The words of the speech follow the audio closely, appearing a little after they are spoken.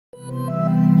Hey,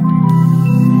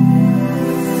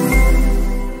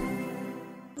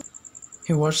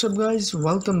 what's up guys,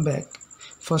 welcome back.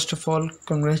 First of all,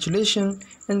 congratulations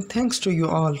and thanks to you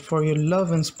all for your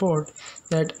love and support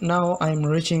that now I am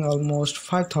reaching almost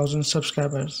 5000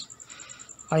 subscribers.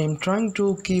 I am trying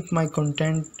to keep my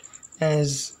content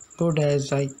as good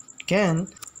as I can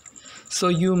so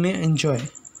you may enjoy.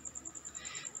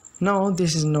 Now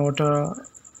this is not a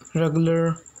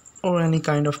regular or any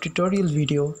kind of tutorial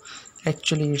video.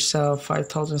 Actually it's a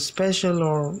 5000 special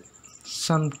or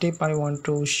some tip I want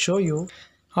to show you.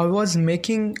 I was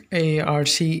making a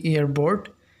RC earboard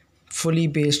fully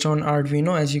based on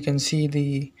Arduino. As you can see,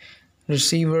 the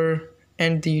receiver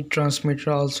and the transmitter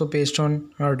also based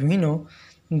on Arduino.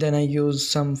 Then I use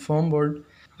some foam board.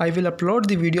 I will upload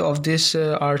the video of this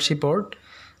RC board,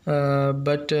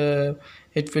 but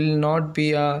it will not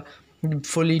be a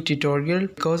fully tutorial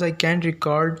because I can't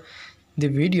record the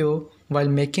video while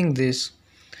making this.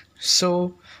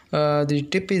 So the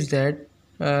tip is that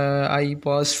I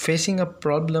was facing a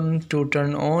problem to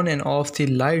turn on and off the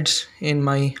lights in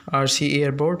my RC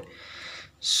earboard.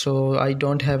 So I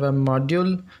don't have a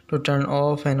module to turn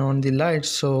off and on the lights,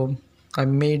 so I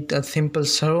made a simple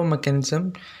servo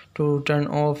mechanism to turn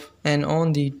off and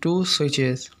on the two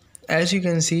switches. As you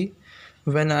can see,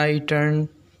 when I turn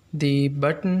the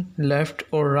button left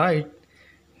or right,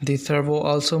 the servo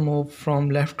also moves from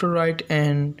left to right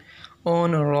and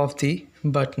on or off the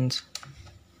buttons.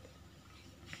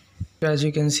 As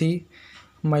you can see,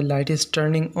 my light is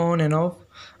turning on and off.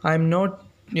 I am not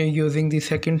using the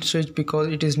second switch because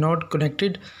it is not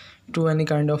connected to any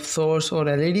kind of source or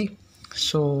LED.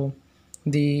 So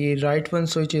the right one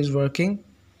switch is working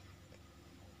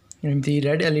and the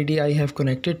red LED I have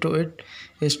connected to it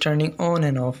is turning on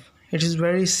and off. It is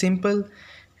very simple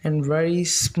and very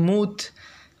smooth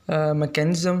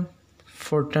mechanism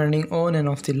for turning on and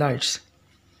off the lights.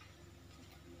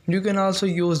 You can also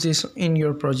use this in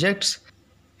your projects.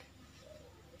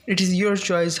 It is your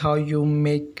choice how you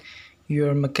make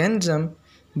your mechanism,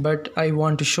 but I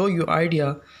want to show you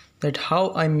idea that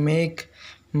how I make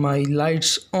my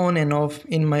lights on and off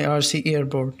in my RC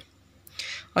earboard.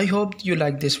 I hope you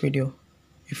like this video.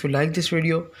 If you like this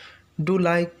video, do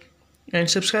like and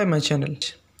subscribe my channel.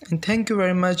 And thank you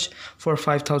very much for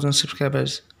 5000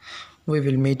 subscribers. We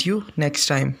will meet you next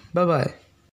time. Bye bye.